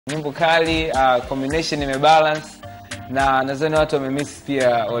Nyimbo kali, combination imebalance na nadhani watu wamemiss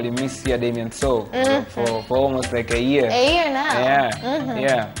pia Damian Soul for almost like a year. A year now.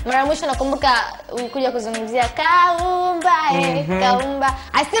 Yeah. Mara mwisho nakumbuka ulikuja kuzungumzia Kaumba Kaumba.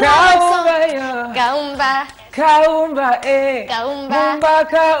 I still Kaumba Kaumba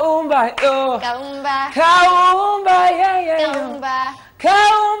yo. Kaumba yeah.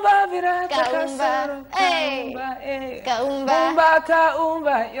 Kaumba virata kasoro.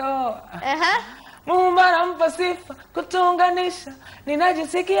 Kaumba yo. Muumba nampa sifa kutunganisha,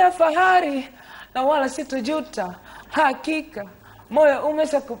 ninajisikia fahari na wala sitojuta, hakika moyo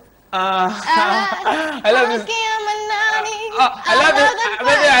umeshaku. I love this.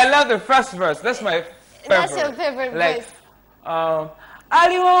 I love the first verse. That's my favorite. That's your favorite verse.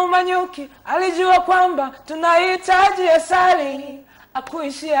 Aliwaumba nyuki, alijua kwamba tunahitaji asali.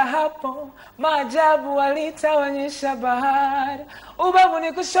 Akuishia hapo, maajabu walitawanyisha bahari. Ubavu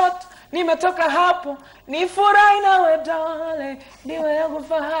ni kushoto, nimetoka hapo, nifurahi nawe dole, niwe yangu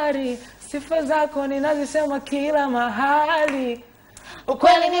fahari. Sifa zako ninazisema kila mahali.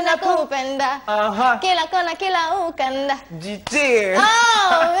 Ukweli ninakupenda, kila kona kila ukanda. Jiti.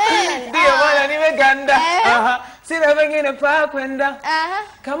 Oh man. Ndio bwana nimeganda. Sina wengine pa kwenda.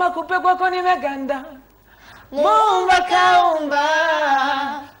 Kama kupe kwako nimeganda. Muumba Kaumba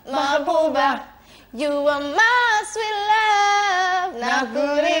Mahabuba, you are my sweet love.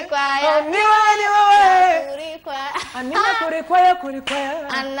 Nakurikwaya. Kurikwaya.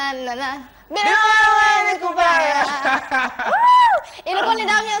 Ananana. Ilikuwa ni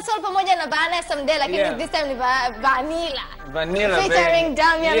Damian Soul pamoja na Vanessa Mdee, lakini this time ni Vanilla featuring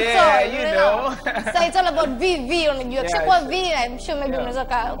Damian Soul, you know. So it's all about VV, unajua kishakuwa V, I'm sure maybe unaweza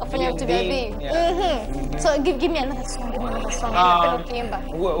kufanya vitu vya V. So give me another song.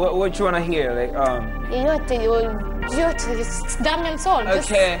 What you want to hear, like yote it's Damian Soul.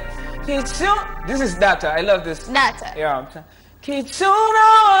 Okay. This is Data. I love this. Data. Yeah. Kichuna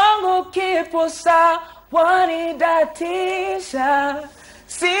wangu kipo sawa nidatisha,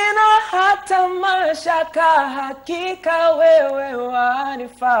 sina hata mashaka, hakika wewe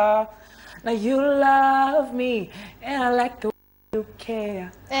wanifaa. Now you love me and I like the way you care.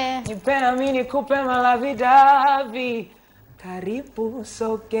 Nipenda mimi nikupe malavidavi, karibu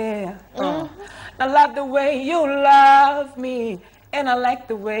sogea. I love the way you love me and I like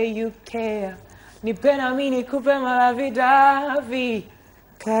the way you care. Nipenda mimi nikupe malavidavi,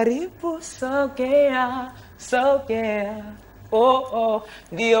 karibu sogea.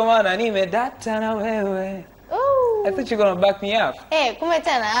 Ndio maana nimedata na wewe. I thought you were gonna back me up. Kume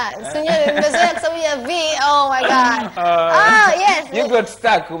tena. Sinyo nimezoea kwa ya V. Oh my god. Yes. You got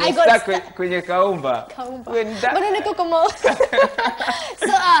stuck. Kwenye Kaumba. Bado niko kama.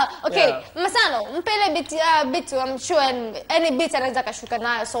 So okay, Masano, mpe ile beat I'm sure any beat anaweza kashuka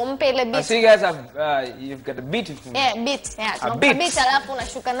nayo. So mpe ile beat. So you guys have you've got a beat for me. Beat. Yeah. So beat alafu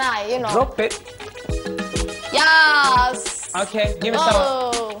unashuka nayo, you know. Drop it. Yes. Okay, give me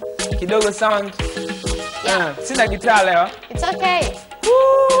some. Kidogo sound. Sina gitaa leo. It's okay.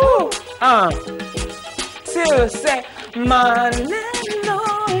 Still say maneno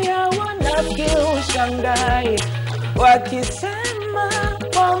ya wanafiki ushangai, wakisema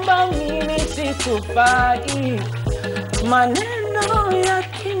kwamba mimi sikufai. Maneno ya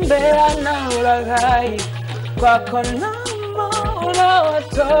kimbea na ulaghai, kwako namo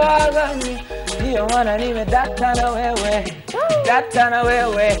unawatoa gani. Ndio maana nimedata na wewe. Data na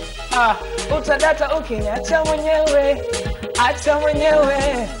wewe. Utadata ukiniacha mwenyewe. Acha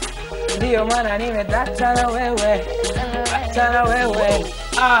mwenyewe. Ndio maana nimedata na wewe. Data na wewe.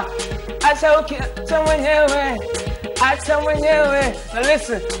 Acha ukiniacha mwenyewe. Acha mwenyewe. Now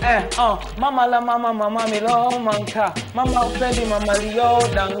listen, mama milo manka, mama upendi mama lio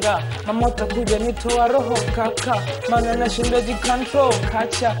danga, mama utakuja nitoa roho kaka, maana nashinda control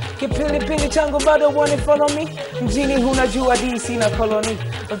kacha, kipilipili changu bado wani follow me, mjini hunajua DC na koloni,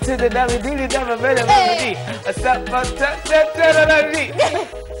 utide dili dava vele melody, asapa tatararari,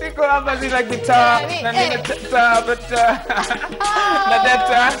 siko hapa zina gitaa, na nina tata, na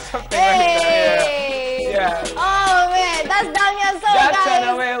data, something like that, yeah. Oh man, that's Damian Soul, guys. Data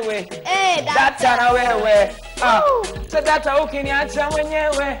na wewe. Data na wewe. So data ukiniacha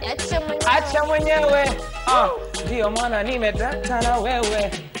mwenyewe. Acha mwenyewe. Ndio maana nimedata na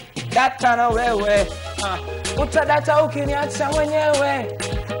wewe. Data na wewe. Utadata ukiniacha mwenyewe.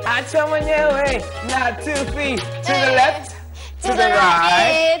 Acha mwenyewe. Now 2 feet to the left, to the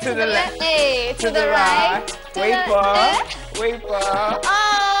right, to the left, to the right. Wait for.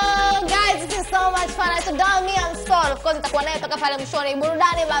 Oh, guys, this is so much fun. So Damian Soul. of course nitakuwa naye mpaka pale mwishoni.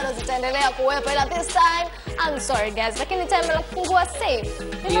 Burudani bado zitaendelea kuwepo, ila this time I'm sorry guys, lakini time la kufungua safe,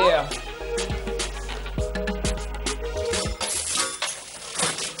 you know? Yeah.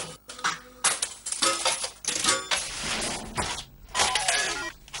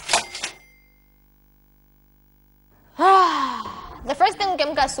 The first thing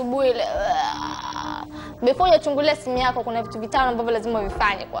ukiamka asubuhi ile before unachungulia simu yako, kuna vitu vitano ambavyo lazima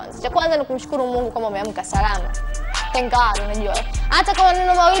uvifanye kwanza. Cha kwanza ni kumshukuru Mungu kama umeamka salama. Thank God, unajua. Hata kama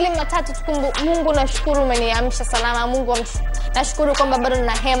neno mawili matatu tukumbu, Mungu nashukuru umeniamsha salama. Mungu nashukuru kwamba bado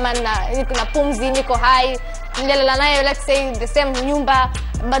nina hema na niko na pumzi, niko hai. Nilala naye let's say the same nyumba,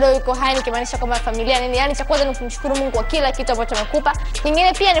 bado yuko hai, nikimaanisha kwamba familia nini. Yani cha kwanza ni kumshukuru Mungu kwa kila kitu ambacho amekupa.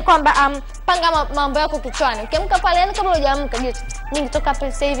 Kingine pia ni kwamba panga mambo yako kichwani. Ukiamka pale, yani kama hujaamka jitu, mimi nitoka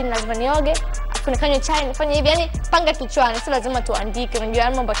hapa sasa hivi lazima nioge, nikanywe chai, nifanye hivi, yani panga kichwani, si lazima tuandike,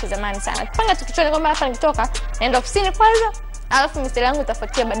 unajua mambo ya zamani sana. Panga tu kichwani kwamba hapa nikitoka naenda ofisini kwanza, alafu mistari yangu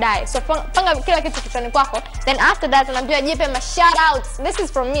itafuatia baadaye. So panga kila kitu kichwani kwako, then after that unaambiwa jipe ma shout outs. This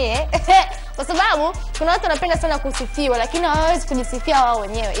is from me kwa sababu kuna watu wanapenda sana kusifiwa lakini hawawezi kujisifia wao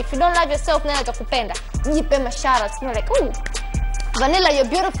wenyewe. If you don't love yourself, nani atakupenda? Jipe ma shout outs. You're like, "Oh, Vanilla, you're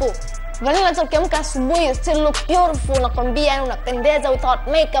beautiful." Vanilla, ukiamka asubuhi you still look beautiful. Nakwambia, yani unapendeza without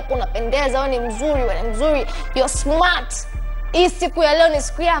makeup, unapendeza, wewe ni mzuri, wewe ni mzuri, you're smart. Hii siku ya leo ni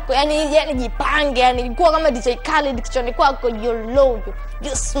siku yako, yani jipange, yani kuwa kama DJ Khaled kichwani kwako, you're low,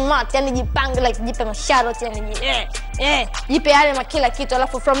 you're smart, yani jipange, like jipe masharot, yani jipe yale kila kitu.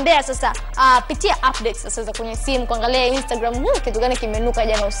 Alafu from there sasa pitia updates sasa za kwenye simu, kuangalia Instagram kitu gani kimenuka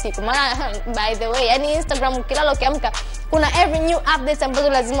jana usiku. Maana by the way, yani Instagram ukilala ukiamka kuna every new updates ambazo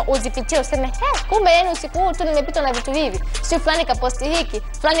lazima uzipitie, useme kumbe yani usiku huu tu nimepitwa na vitu hivi, si fulani ka post hiki,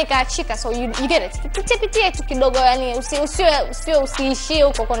 fulani kaachika. So you get it, pitia tu kidogo, yani usiishie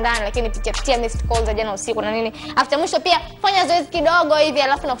huko ndani, lakini pitia missed calls za jana usiku na nini. After mwisho pia fanya zoezi kidogo hivi,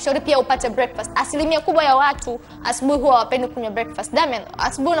 alafu nakushauri pia upate breakfast. Asilimia kubwa ya watu asubuhi huwa hawapendi kunywa breakfast. Damian,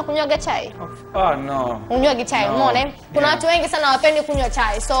 asubuhi unakunywa chai? Oh no. Unywa chai, umeona? Kuna watu wengi sana hawapendi kunywa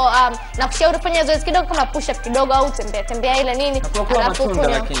chai. So nakushauri fanya zoezi kidogo kama push up kidogo au tembea ile nini, alafu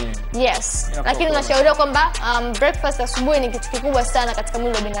kunywa. Yes. Lakini unashauriwa kwamba breakfast asubuhi ni kitu kikubwa sana katika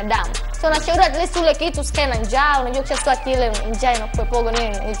mwili wa binadamu. So unashauriwa at least ule kitu usikae na njaa, unajua ukishastua kile njaa inakuepoga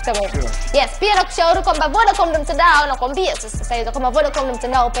nini kama hivyo. Yes, pia nakushauri kwamba Vodacom ndio mtandao, nakwambia sasa hivi kama Vodacom ndio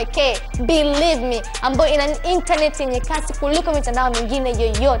mtandao pekee, believe me, ambayo ina internet yenye kasi kuliko mitandao mingine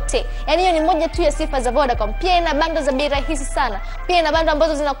yoyote. Yani hiyo ni moja tu ya sifa za Vodacom. Pia ina bando za bei rahisi sana. Pia ina bando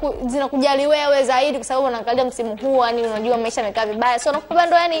ambazo zinakujali wewe zaidi, kwa sababu unaangalia msimu huu, yani unajua maisha yamekaa vibaya. So unakupa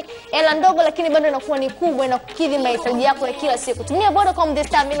bando yani hela ndogo, lakini bando inakuwa ni kubwa, inakukidhi mahitaji yako ya kila siku. Tumia Vodacom this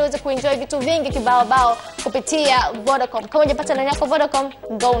time ili uweze kuenjoy vitu vingi kibao kupitia Vodacom. Kama hujapata nani yako Vodacom,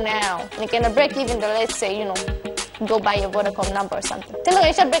 go now. Nikaenda break even though, let's say, you know, go buy your Vodacom number or something. Tena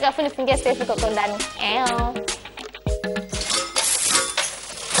nisha break afu nifungie safe kwa ndani.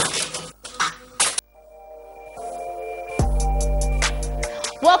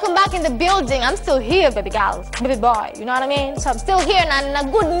 Welcome back in the building. I'm still here, baby girls, baby boy, you know what I mean? So I'm still here na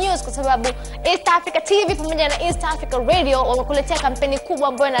good news kwa sababu East Africa TV pamoja na East Africa Radio wamekuletea kampeni kubwa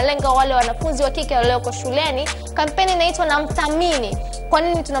ambayo inalenga wale wanafunzi wa kike walioko shuleni. Kampeni inaitwa Namthamini. Kwa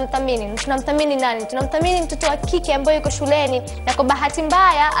nini tunamthamini? Tunamthamini nani? Tunamthamini mtoto wa kike ambaye yuko shuleni na kwa bahati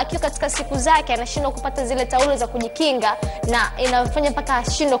mbaya akiwa katika siku zake anashindwa kupata zile taulo za kujikinga na inafanya mpaka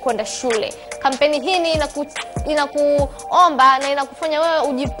ashindwe kwenda shule. Kampeni hii inakuomba na inakufanya wewe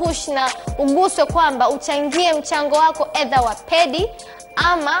ujipush na uguswe kwamba uchangie mchango wako either wa pedi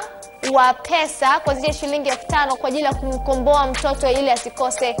ama wa pesa kuanzia shilingi 5,000 kwa ajili ya kumkomboa mtoto ili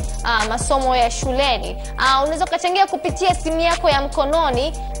asikose masomo ya shuleni. Unaweza kuchangia kupitia simu yako ya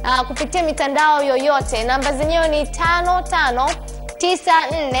mkononi, kupitia mitandao yoyote. Namba zenyewe ni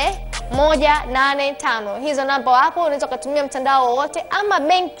 5594-185. Hizo namba hapo unaweza kutumia mtandao wote ama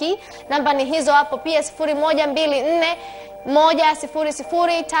benki. Namba ni hizo hapo pia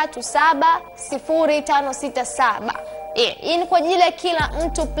 0124-10037-0567. Hii ni kwa ajili ya kila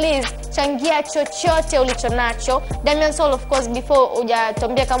mtu. Please changia chochote ulichonacho. Damian Soul, of course, before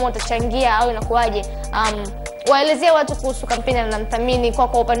hujatuambia kama utachangia au inakuaje, waelezea watu kuhusu kampeni ya Namthamini. Kwa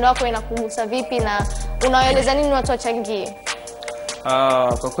upande wako inakugusa vipi na unawaeleza nini watu wachangie?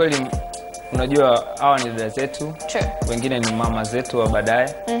 Kwa kweli unajua hawa ni dada zetu, wengine ni mama zetu wa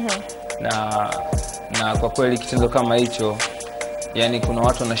baadaye. Na kwa kweli kitendo kama hicho, yani kuna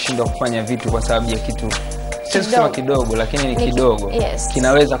watu wanashindwa kufanya vitu kwa sababu ya kitu sio kidogo, lakini ni kidogo. Yes.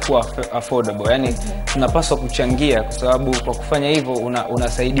 Kinaweza kuwa affordable. Yani tunapaswa kuchangia kwa sababu kwa kufanya hivyo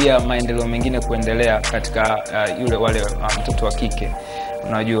unasaidia maendeleo mengine kuendelea katika wale mtoto wa kike.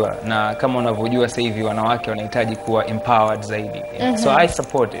 unajua, na kama unavyojua sasa hivi wanawake wanahitaji kuwa empowered zaidi. So I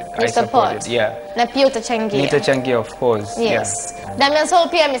support it. I support it. Yeah. Na pia utachangia. Nitachangia, of course. Yes. Yeah. Damian Soul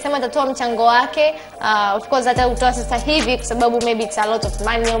pia amesema atatoa mchango wake. Of course atautoa sasa hivi kwa sababu maybe it's a lot of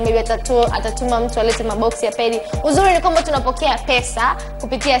money, or maybe atatuma mtu alete maboksi ya pedi. Uzuri ni kwamba tunapokea pesa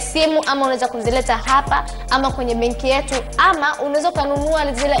kupitia simu, ama unaweza kuzileta hapa ama kwenye benki yetu, ama unaweza kununua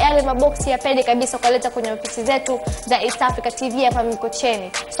yale maboksi ya pedi kabisa kuleta kwenye ofisi zetu za East Africa TV hapa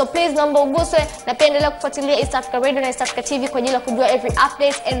Mikocheni. So please naomba uguswe, na pia endelea kufuatilia East Africa Radio na East Africa TV kwa ajili ya kujua every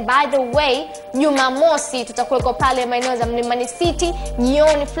update. And by the way, Jumamosi tutakuwa pale maeneo za Mlimani City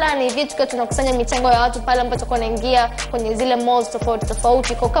jioni fulani hivi, tukiwa tunakusanya michango ya watu pale ambao tutakuwa naingia kwenye zile malls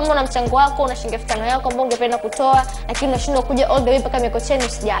tofauti. Kwa kama una mchango wako, una shilingi 5,000 yako ambao ungependa kutoa lakini unashindwa kuja all the way mpaka Mikocheni,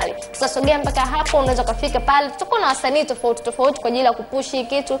 usijali. Tutasogea mpaka hapo, unaweza kufika pale. Tutakuwa na wasanii tofauti kwa ajili ya kupush hii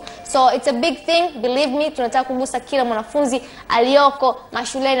kitu. So it's a big thing, believe me. Tunataka kugusa kila mwanafunzi aliyoko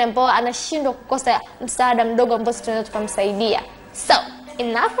mashuleni ambao anashindwa kukosa msaada mdogo ambao tunaweza tukamsaidia. So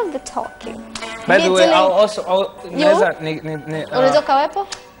enough of the talking. By the way, unaweza kawepo?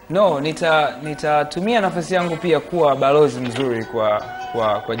 No, nitatumia nafasi yangu pia kuwa balozi mzuri kwa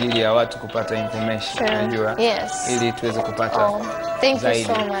ajili ya watu kupata information, unajua. Yes. Ili tuweze kupata thank you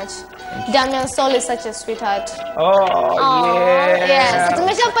so much. Damian Soul is such a sweetheart. Yeah. Yes. So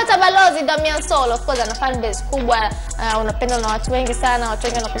tumeshapata balozi Damian Soul. Of course ana fan base kubwa, unapendwa na watu wengi sana, watu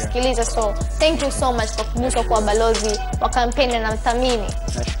wengi wanakusikiliza. So thank you so much kwa kugusa kwa balozi wa kampeni na mthamini.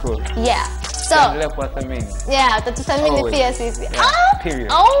 Nashukuru. Yeah. So endelea kuwathamini. Yeah, tututhamini pia sisi.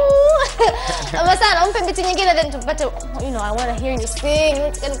 Period. Ama sana umpe beat nyingine then tupate, you know, I want to hear you sing.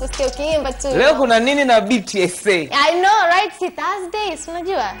 Nataka kusikia ukiimba tu. Leo kuna nini na beat SA? I know, right? Si Thursdays,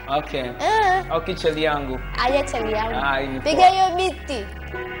 unajua? Okay. Okay, chali yangu. Aya chali yangu. Piga hiyo beat.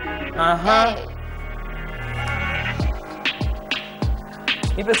 Aha.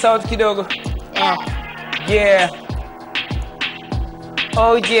 Nipe sauti kidogo. Yeah.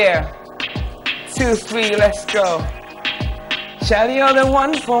 Oh yeah. 2, 3, let's go. Charlie, you're the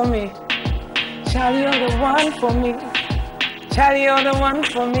one for me. Charlie, you're the one for me. Charlie, you're the one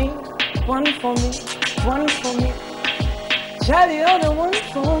for me. One for me. One for me. Charlie, you're the one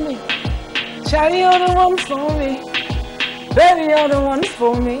for me. Charlie, you're the one for me. Baby, you're the one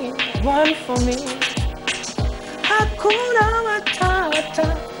for me. One for me. Hakuna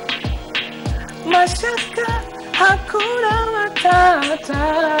Matata. Mashaka. Hakuna Matata.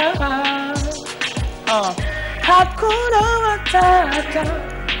 Hakuna Matata.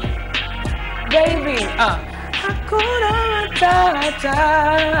 Baby, Hakuna Matata.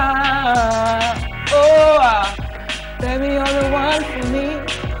 Baby, you're the one for me.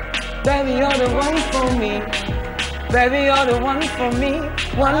 Baby, you're the one for me. Baby, you're the one for me.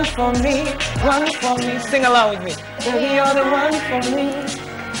 One for me. One for me. Sing along with me. Baby, you're the one for me.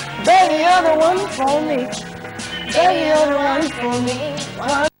 Baby, you're the one for me. Baby, you're the one for me.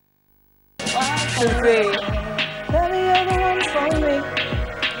 One to three. Baby, you're the one for me.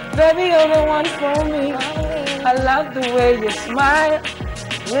 Baby, you're the one for me. I love the way you smile.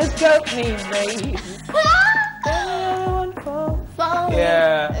 Look at me, baby.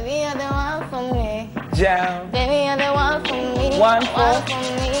 Yeah. Baby, you're the one for me. Jam. Baby, you're the one for me. One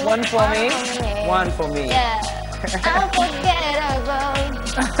for me. One for me. Yeah. Unforgettable.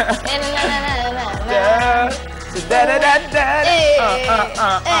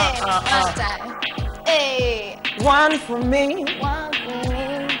 One for me.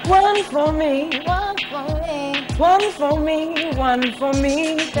 One for me. One for me. One for me. One for me.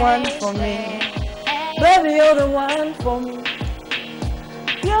 One for me. Baby, you're the one for me.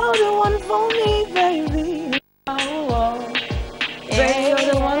 You're the one for me, baby. Baby, you're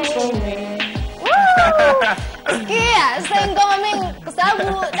the one for me. Yeah, sasa ngoma mimi kwa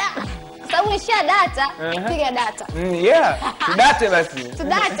sababu nisha data, piga data. Yeah, tudate basi.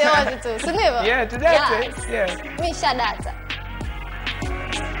 Tudate wote tu, si ndivyo? Yeah, tudate. Yeah. Nisha data.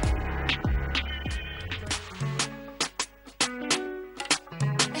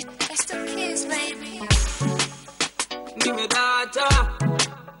 It's the kids, baby. Nimedata.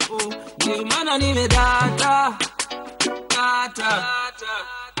 Ndio maana nimedata. Data.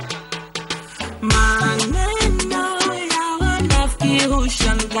 Maneno ya wanafiki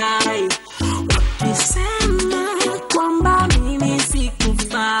hushangai wakisema kwamba mimi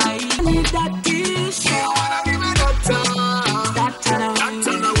sikufai. Nidatisha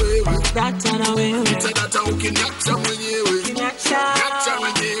data na wewe Data ukiniacha mwenyewe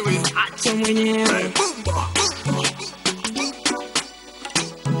acha mwenyewe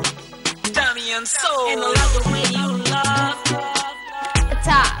Damian Soul and I love the way you love.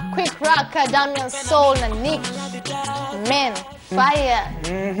 Quick rocker Damian Soul na Nick. Man, Fire.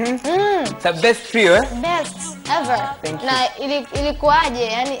 It's the best trio, eh? Best ever. Thank you. Na ilikuwaje?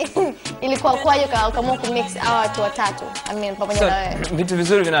 Yani ilikuwa kwaje kama kumix hawa watu watatu? I mean pamoja na wewe. Vitu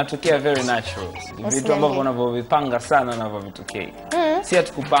vizuri vinatokea very natural. Vitu ambavyo unavyovipanga sana na vinavyotokea. Si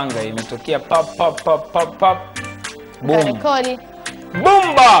atukupanga, imetokea pop pop pop pop pop. Boom.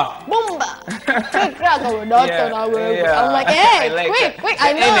 Bumba! Quick crack over doctor now. I'm like, hey, quick.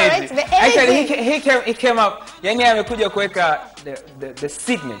 I know, right? The actually, he came up. Yani amekuja kuweka the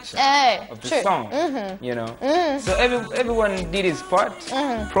signature of the song, you know. So everyone did his part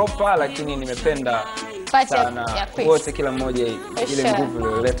proper, lakini nimependa sana wote kila mmoja ile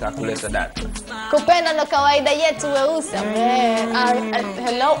nguvu ileta kuleta data. Kupenda ndo kawaida yetu weusi.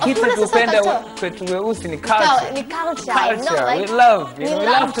 Hello. Kupenda kwetu weusi ni culture. Ni culture. We love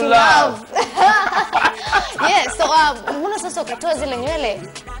to love. Yes, so mbona sasa ukatoa zile nywele?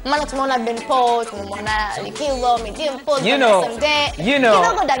 Maana tunaona Ben Paul, tunaona Likizo, Medium Paul, you know,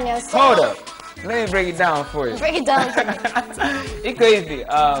 Damian Soul. Hold up. Let me break it down for you. Break it down for me. Iko hivi,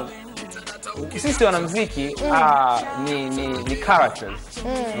 sisi wanamuziki ni characters.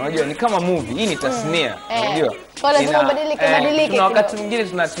 Unajua ni kama movie, hii ni tasnia, unajua. Kwa lazima badilike. Tuna wakati mwingine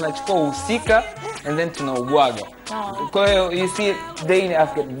tunachukua uhusika and then tunaubwaga. Kwa hiyo you see today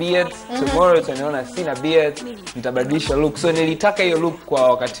I've got beard, tomorrow tunaona sina beard, nitabadilisha look. So nilitaka hiyo look kwa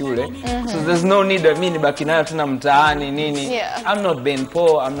wakati ule. So there's no need of me nibaki nayo tena mtaani nini. I'm not Ben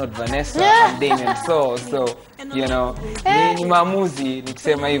Paul, I'm not Vanessa, I'm Damian Soul. So you know, ni maamuzi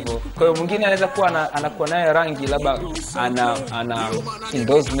nikisema hivyo. Kwa hiyo mwingine anaweza kuwa anakuwa nayo rangi labda ana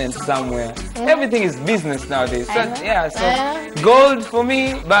endorsement somewhere. Everything is business nowadays. So gold for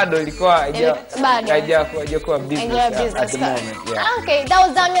me bado ilikuwa haijakuwa business at the moment. Okay, that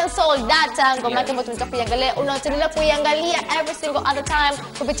was Damian Soul. Data ngoma yake ambayo tunataka kuiangalia. Unaendelea kuiangalia every single other time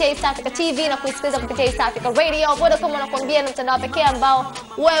kupitia East Africa TV na kuisikiliza kupitia East Africa Radio. Vodacom wanakuambia ni mtandao pekee ambao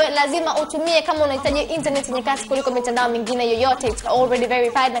wewe lazima utumie kama unahitaji internet yenye kasi kuliko mitandao mingine yoyote. It's already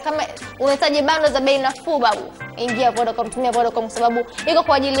verified. Na kama unahitaji bando za bei nafuu babu, ingia Vodacom, tumia Vodacom kwa sababu iko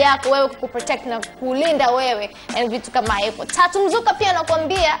kwa ajili yako wewe kukuprotect na kulinda wewe and vitu kama hivyo. Tatu mzuka pia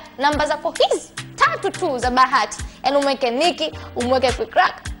nakwambia namba zako hizi 3 tu za bahati. Yani umweke Niki, umweke Quick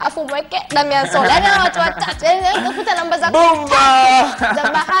Crack, afu umweke Damian Soul. Yani watu watatu. Yani utafuta namba zako za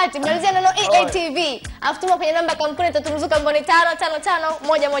bahati. Malizia neno EATV. Afu tuma kwenye namba kampuni Tatu mzuka ambao ni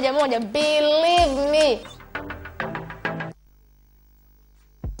 555111. Believe me.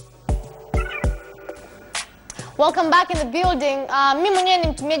 Welcome back in the building. Mimi mwenyewe ni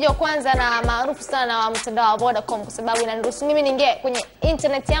mtumiaji wa kwanza na maarufu sana wa mtandao wa Vodacom kwa sababu inaniruhusu mimi niingie kwenye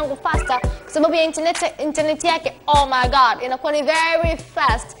internet yangu faster kwa sababu ya internet yake. Oh my god, inakuwa ni very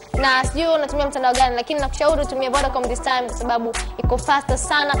fast. Na sijui unatumia mtandao gani lakini nakushauri utumie Vodacom this time kwa sababu iko faster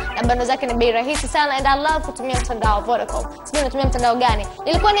sana na bando zake ni bei rahisi sana and I love kutumia mtandao wa Vodacom. Sijui unatumia mtandao gani?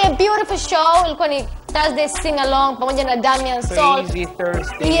 Ilikuwa ni a beautiful show, ilikuwa ni Thursday sing along pamoja na Damian Soul. Crazy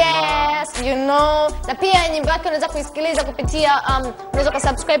Thursday. Yes, you know. Na pia nyimbo yake unaweza kuisikiliza kupitia unaweza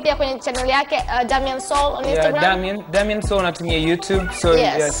kusubscribe pia kwenye channel yake Damian Soul on Instagram. Damian Soul natumia YouTube. So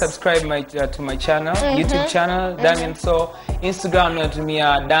subscribe to my channel, YouTube channel Damian Soul. Instagram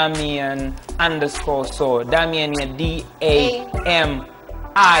natumia Damian_Soul. Damian ya DAMIAN.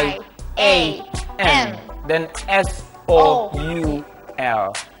 Then SOUL.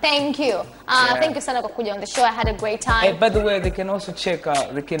 Thank you. Thank you sana kwa kuja on the show. I had a great time. Hey, by the way, they can also check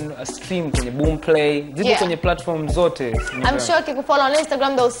they can stream kwenye Boomplay. Ziko kwenye platform zote. I'm sure kikufollow on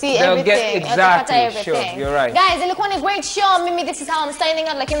Instagram they'll see everything. Exactly. Sure, you're right. Guys, ilikuwa ni great show. Mimi this is how I'm signing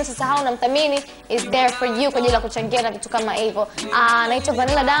out, lakini usisahau na mthamini is there for you kwa ajili ya kuchangia na vitu kama hivyo. Naitwa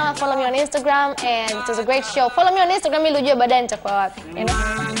Vanilla Dama. Follow me on Instagram and it was a great show. Follow me on Instagram ili ujue baadaye nitakuwa wapi. You know?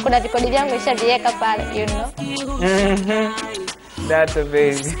 Kuna vikodi vyangu nishaviweka pale, you know. That's a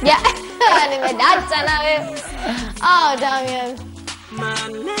baby. Yeah. Nimedata na wewe. Oh, Damian.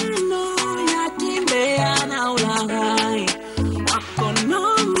 Maneno yakimea na ulaghai. Wako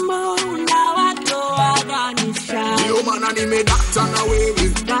nombo na watoaganisha. Ndio maana nimedata na wewe.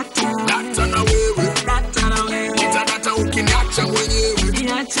 Data na wewe. Data na wewe. Nitadata ukiniacha mwenyewe.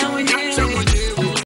 Niacha mwenyewe. Niacha mwenyewe.